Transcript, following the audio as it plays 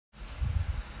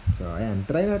So, ayan.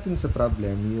 Try natin sa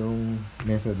problem yung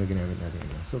method na ginamit natin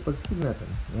ngayon. So, pag tignan natin,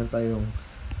 meron tayong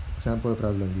sample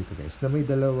problem dito guys, na may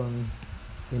dalawang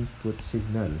input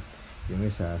signal. Yung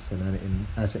isa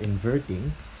sa inverting,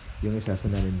 yung isa sa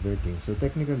non-inverting. So,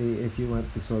 technically, if you want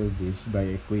to solve this by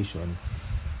equation,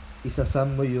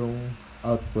 isasum mo yung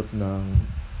output ng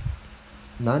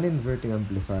non-inverting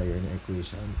amplifier na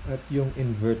equation at yung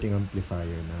inverting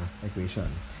amplifier na equation.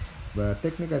 But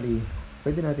technically,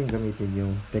 pwede natin gamitin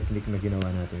yung technique na ginawa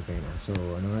natin kayo na. So,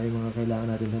 ano nga yung mga kailangan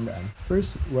natin tandaan?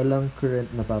 First, walang current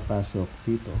na papasok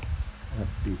dito at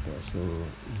dito. So,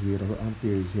 0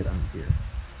 ampere, 0 ampere.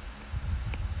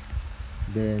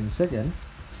 Then, second,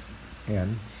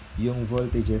 ayan, yung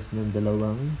voltages ng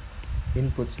dalawang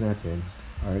inputs natin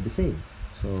are the same.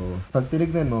 So, pag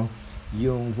tinignan mo,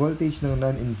 yung voltage ng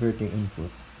non-inverting input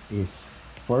is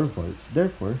 4 volts.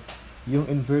 Therefore, yung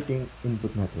inverting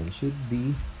input natin should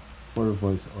be 4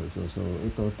 volts also. So,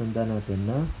 ito, tanda natin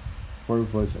na 4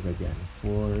 volts agad yan.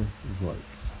 4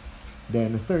 volts.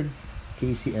 Then, third,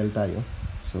 KCL tayo.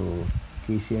 So,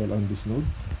 KCL on this node.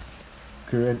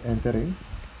 Current entering,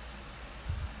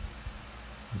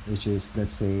 which is,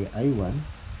 let's say, I1.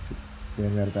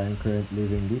 Then, meron tayong current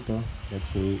leaving dito.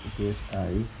 Let's say, it is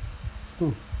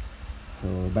I2. So,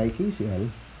 by KCL,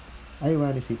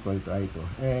 I1 is equal to I2.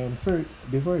 And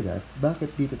before that,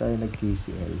 bakit dito tayo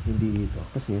nag-KCL? Hindi dito.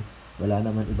 Kasi, wala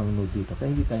naman ibang node dito.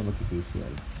 Kaya hindi tayo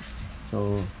mag-KCL.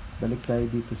 So, balik tayo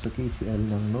dito sa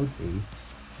KCL ng node A.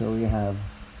 So, we have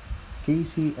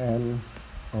KCL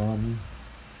on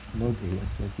node A.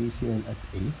 So, KCL at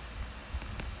A.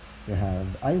 We have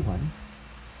I1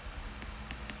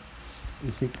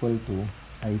 is equal to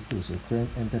I2. So,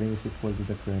 current entering is equal to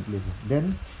the current leaving. Then,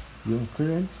 yung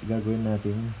currents, gagawin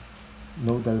natin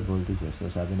nodal voltages. So,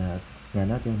 sabi na nga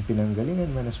natin,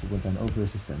 pinanggalingan minus pupuntahan over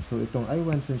resistance. So, itong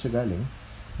I1 saan siya galing?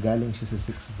 Galing siya sa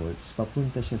 6 volts.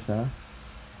 Papunta siya sa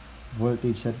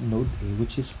voltage at node A,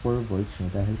 which is 4 volts.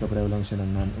 Dahil kapareho lang siya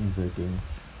ng non-inverting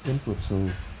input. So,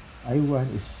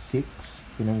 I1 is 6,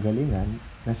 pinanggalingan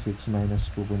na 6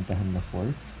 minus pupuntahan na 4,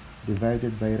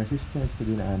 divided by resistance to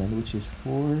dinaanan, which is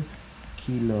 4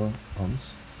 kilo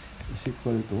ohms, is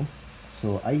equal to,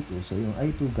 so I2, so yung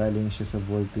I2 galing siya sa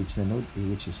voltage na node A,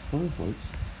 which is 4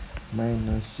 volts,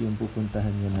 minus yung pupuntahan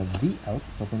niya na Vout,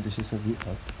 papunta siya sa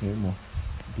Vout, ngayon mo,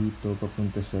 dito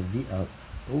papunta sa Vout,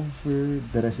 over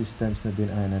the resistance na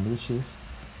dinaanan, which is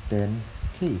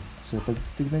 10K. So, pag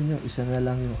tignan nyo, isa na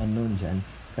lang yung unknown dyan,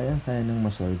 kayang-kaya nang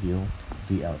masolve yung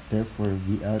Vout. Therefore,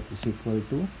 Vout is equal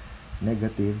to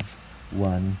negative 1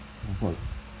 volt.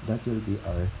 That will be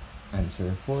our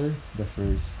answer for the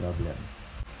first problem.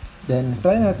 Then,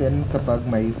 try natin kapag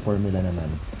may formula naman.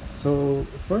 So,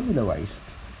 formula-wise,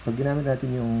 pag ginamit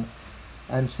natin yung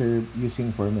answer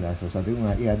using formula, so sabi ko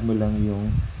nga, i-add mo lang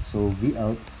yung, so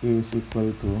Vout is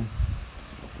equal to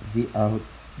Vout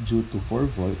due to 4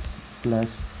 volts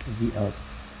plus Vout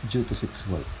due to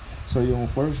 6 volts. So, yung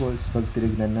 4 volts, pag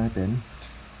tinignan natin,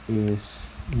 is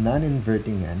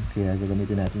non-inverting yan. Kaya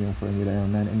gagamitin natin yung formula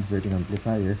ng non-inverting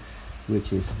amplifier,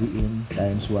 which is Vin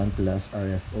times 1 plus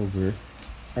Rf over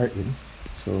Rin.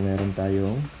 So, meron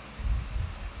tayong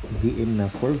Vin na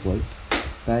 4 volts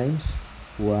times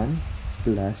 1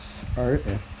 plus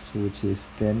Rf, so which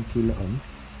is 10 kilo ohm,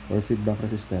 or feedback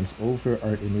resistance over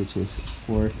Rin, which is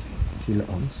 4 kilo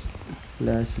ohms,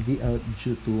 plus Vout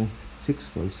due to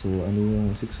 6 volts. So, ano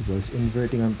yung 6 volts?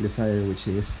 Inverting amplifier, which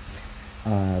is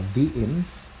Vin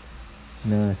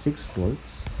na 6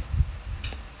 volts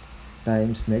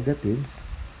times negative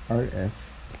Rf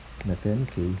na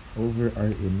 10K over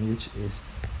Rin, which is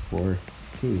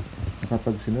 4K.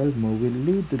 Kapag sinolve mo, will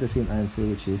lead to the same answer,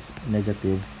 which is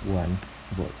negative 1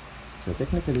 volt. So,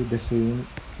 technically, the same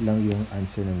lang yung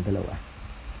answer ng dalawa.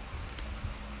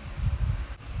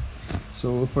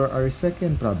 So, for our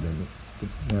second problem,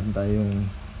 meron tayong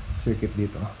circuit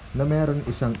dito na meron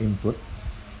isang input.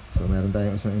 So, meron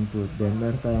tayong isang input, then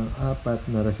meron tayong 4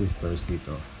 na resistors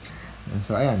dito.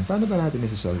 So, ayan, paano ba natin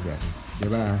isi-solve yan?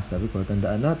 Diba? Sabi ko,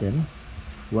 tandaan natin,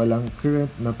 walang current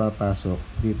na papasok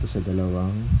dito sa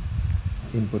dalawang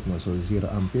input mo. So, 0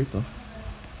 ampere to.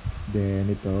 Then,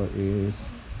 ito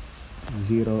is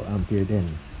 0 ampere din.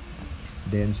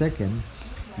 Then, second,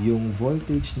 yung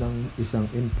voltage ng isang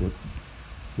input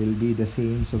will be the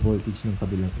same sa voltage ng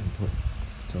kabilang input.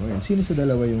 So, ayan, sino sa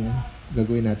dalawa yung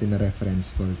gagawin natin na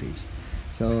reference voltage?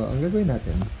 So, ang gagawin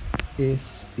natin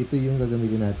is, ito yung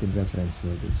gagamitin natin reference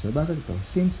voltage. So, bakit ito?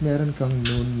 Since meron kang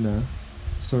known na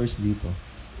source dito,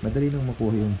 madali nang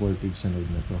makuha yung voltage sa node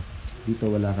na to.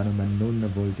 Dito, wala ka naman known na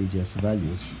voltages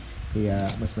values, kaya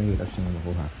mas mahirap siyang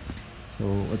makuha. So,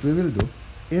 what we will do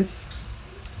is,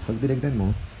 pag tinignan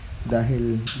mo,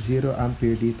 dahil 0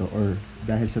 ampere dito or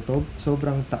dahil sa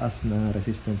sobrang taas na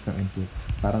resistance ng input,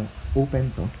 parang open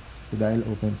to. So dahil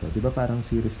open to, di ba parang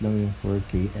series lang yung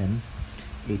 4K and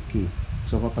 8K.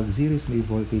 So kapag series may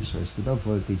voltage source, di ba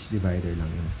voltage divider lang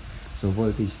yun. So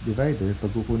voltage divider, pag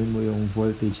kukunin mo yung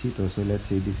voltage dito, so let's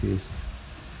say this is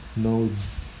node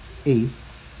A.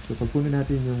 So pag kunin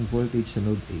natin yung voltage sa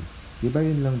node A, di ba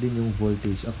yun lang din yung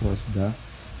voltage across the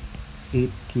 8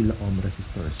 kilo ohm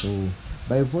resistor. So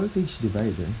by voltage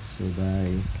divider, so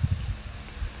by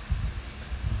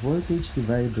voltage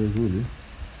divider rule,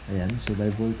 ayan, so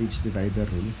by voltage divider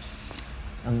rule,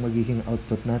 ang magiging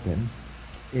output natin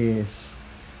is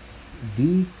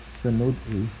V sa node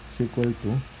A is equal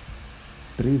to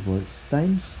 3 volts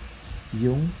times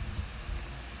yung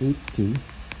 8K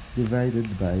divided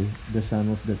by the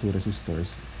sum of the two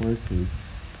resistors, 4K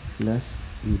plus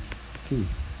 8K.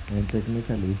 And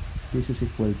technically, this is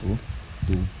equal to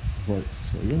 2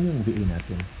 volts. So, yan yung VA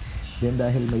natin. Then,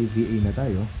 dahil may VA na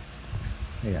tayo,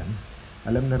 ayan,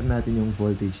 alam na rin natin yung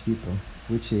voltage dito,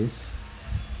 which is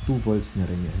 2 volts na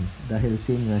rin yan. Dahil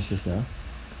same nga siya sa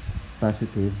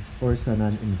positive or sa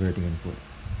non-inverting input.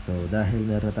 So, dahil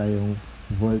meron tayong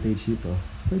voltage dito,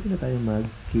 pwede na tayong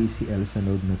mag-KCL sa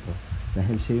node na to.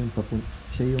 Dahil siya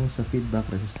yung sa feedback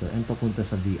resistor and papunta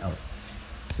sa Vout.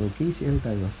 So, KCL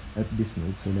tayo at this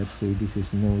node. So, let's say this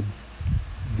is node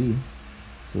V.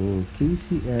 So,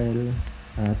 KCL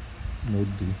at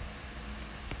node B.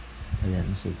 Ayan.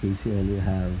 So, KCL we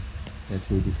have, let's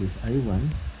say this is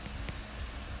I1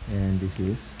 and this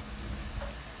is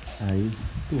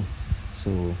I2.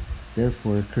 So,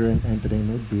 therefore, current entering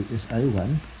node B is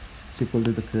I1 is equal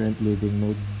to the current leaving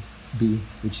node B,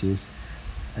 which is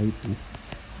I2.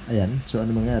 Ayan. So,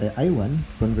 ano mangyari?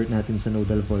 I1, convert natin sa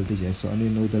nodal voltages. So, ano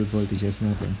yung nodal voltages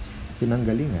natin?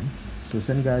 Pinanggalingan. So,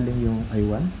 saan galing yung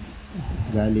I1?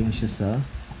 Galing siya sa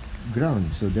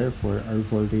ground. So, therefore, our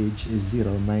voltage is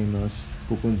 0 minus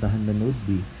pupuntahan na node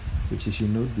B, which is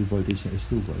yung node B voltage niya is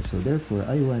 2 volts. So, therefore,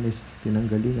 I1 is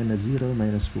pinanggalingan na 0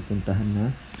 minus pupuntahan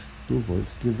na 2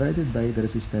 volts divided by the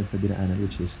resistance na dinaanan,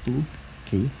 which is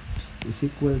 2K, is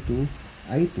equal to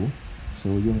I2.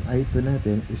 So, yung I2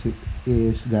 natin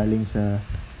is galing sa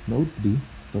node B,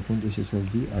 papunta siya sa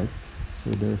Vout.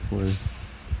 So, therefore,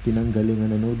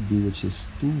 pinanggalingan na node B, which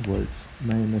is 2 volts,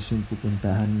 minus yung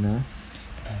pupuntahan na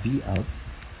Vout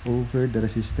over the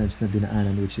resistance na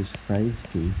dinaanan, which is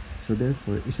 5K. So,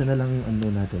 therefore, isa na lang yung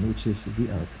unknown natin, which is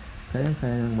Vout.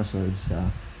 Kayang-kaya nang masolve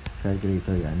sa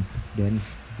calculator yan. Then,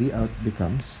 Vout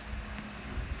becomes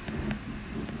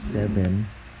 7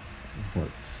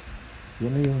 volts.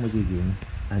 Yan na yung magiging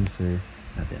answer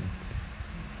natin.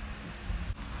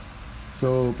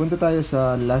 So, punta tayo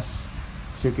sa last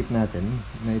circuit natin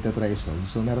na itatry solve.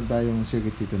 So, meron tayong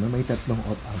circuit dito na may tatlong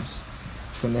op-amps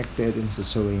connected in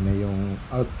such a way na yung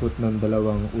output ng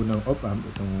dalawang unang op-amp,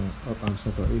 itong op-amps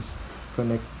na to is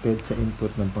connected sa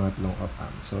input ng pangatlong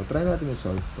op-amp. So, try natin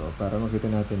i-solve to para makita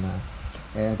natin na,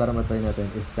 para matry natin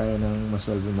if kaya nang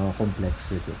masolve yung mga complex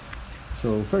circuits.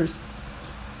 So, first,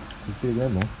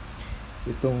 tignan mo,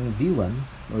 itong V1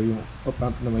 or yung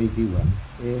op-amp na may V1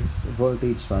 is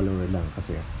voltage follower lang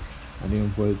kasi ano yung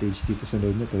voltage dito sa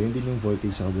node na to, yun din yung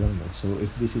voltage sa kabilang node. So, if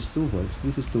this is 2 volts,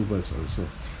 this is 2 volts also.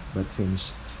 But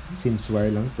since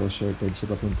wire lang to, shorted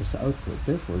siya papunta sa output.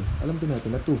 Therefore, alam din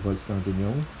natin na 2 volts lang din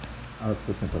yung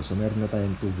output na to. So, meron na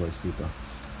tayong 2 volts dito.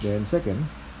 Then, second,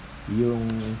 yung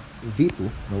V2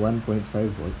 na 1.5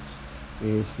 volts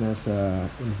is nasa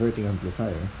inverting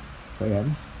amplifier. So,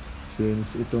 ayan.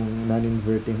 Since itong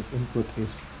non-inverting input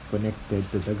is connected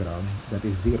to the ground, that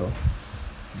is 0.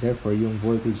 Therefore, yung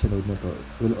voltage sa node na to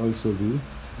will also be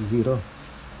 0.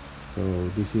 So,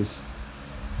 this is,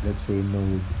 let's say,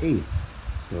 node A.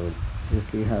 So, if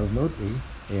we have node A,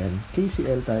 ayan,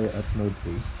 KCL tayo at node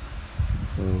A.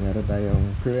 So, meron tayong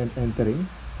current entering,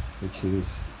 which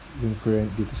is yung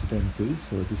current dito sa 10K.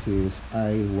 So, this is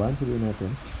I1, sabihin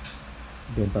natin.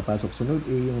 Then, papasok sa node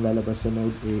A. Yung lalabas sa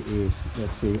node A is,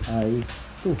 let's say,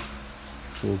 I2.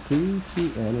 So,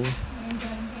 KCL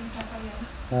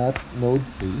at node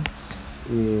A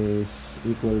is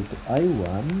equal to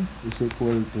I1 is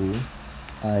equal to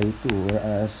I2.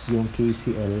 Whereas, yung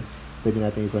KCL, pwede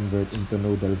natin i-convert into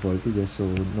nodal voltages. So,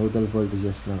 nodal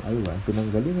voltages ng I1,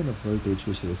 pinanggalingan ng voltage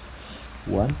which is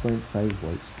 1.5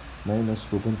 volts minus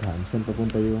pupuntahan. Saan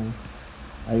papunta yung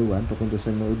I1? Papunta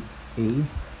sa node A,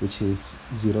 which is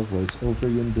 0 volts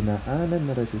over yung dinaanan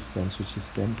na resistance, which is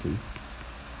 10K.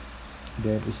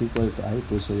 Then, is equal to I2.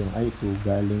 So, yung I2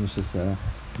 galing siya sa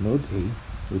node A,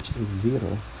 which is 0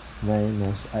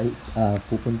 minus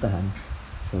pupuntahan.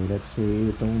 So, let's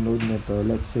say, itong node na to,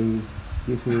 let's say,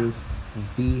 this is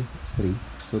V3.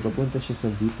 So, papunta siya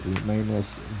sa V3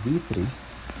 minus V3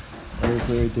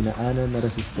 over dinaanan na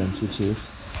resistance which is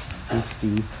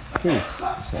 50K.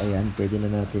 So, ayan, pwede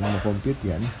na natin ma-compute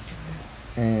yan.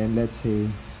 And let's say,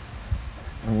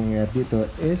 ang mangyayari dito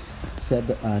is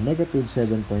negative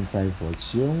 7.5 volts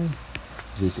yung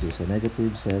V3. So,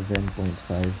 negative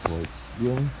 7.5 volts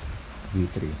yung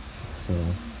V3. So,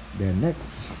 then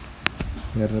next,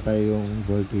 meron na tayong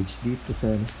voltage dito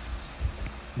sa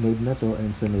node na to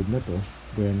and sa node na to.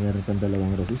 Then, meron pang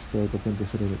dalawang resistor papunta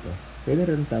sa node ito. Pwede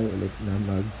rin tayo ulit na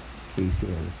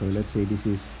mag-KCL. So, let's say this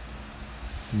is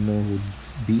node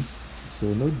B.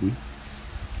 So, node B,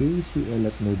 KCL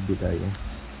at node B tayo.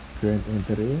 Current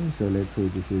entering, so let's say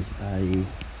this is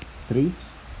I3,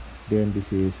 then this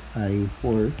is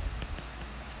I4.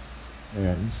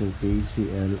 Ayan, so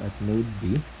KCL at node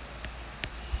B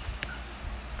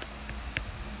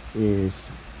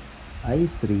is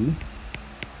I3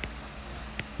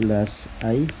 plus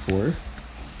I4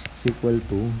 is equal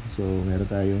to, so meron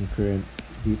tayong current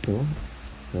dito,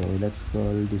 so let's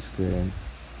call this current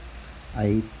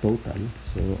I total,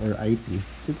 so or IT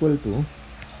is equal to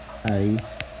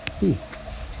IT.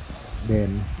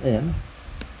 Then, ayan,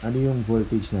 ano yung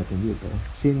voltage natin dito?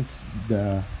 Since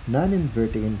the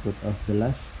non-inverting input of the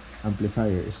last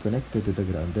amplifier is connected to the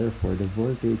ground, therefore, the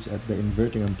voltage at the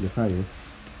inverting amplifier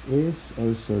is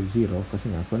also 0 kasi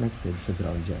nga connected sa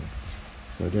ground dyan.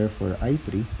 So, therefore,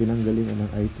 I3, pinanggalingan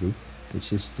ng I3,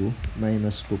 which is 2,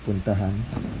 minus pupuntahan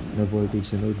na voltage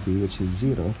sa node B, which is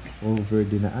 0, over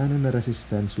dinaanan na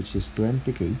resistance, which is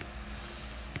 20K,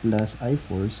 plus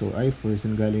I4. So, I4,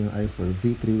 saan galing yung I4?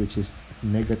 V3, which is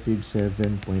negative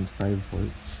 7.5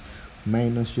 volts,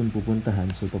 minus yung pupuntahan.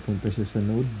 So, papunta siya sa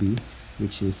node B,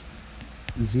 which is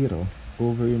 0,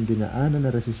 over yung dinaanan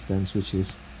na resistance, which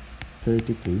is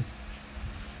 30K,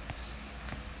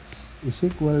 is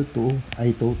equal to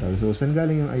I total. So, saan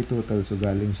galing yung I total? So,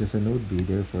 galing siya sa node B,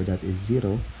 therefore, that is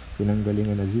 0.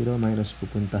 Pinanggalingan na 0, minus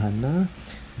pupuntahan na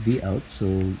V out. So,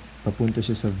 papunta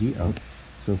siya sa V out.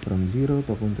 So, from 0,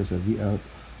 papunta sa V out,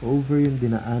 over yung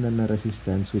dinaanan na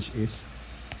resistance, which is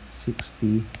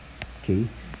 60K.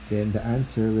 Then, the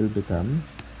answer will become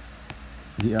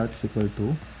V out is equal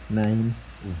to 9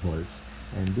 volts.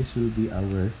 And this will be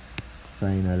our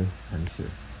final answer.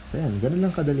 So, yan. Ganun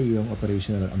lang kadali yung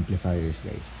operational amplifiers,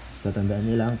 guys. So, tatandaan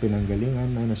nyo lang,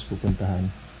 pinanggalingan minus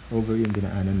pupuntahan over yung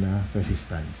dinaanan na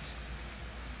resistance.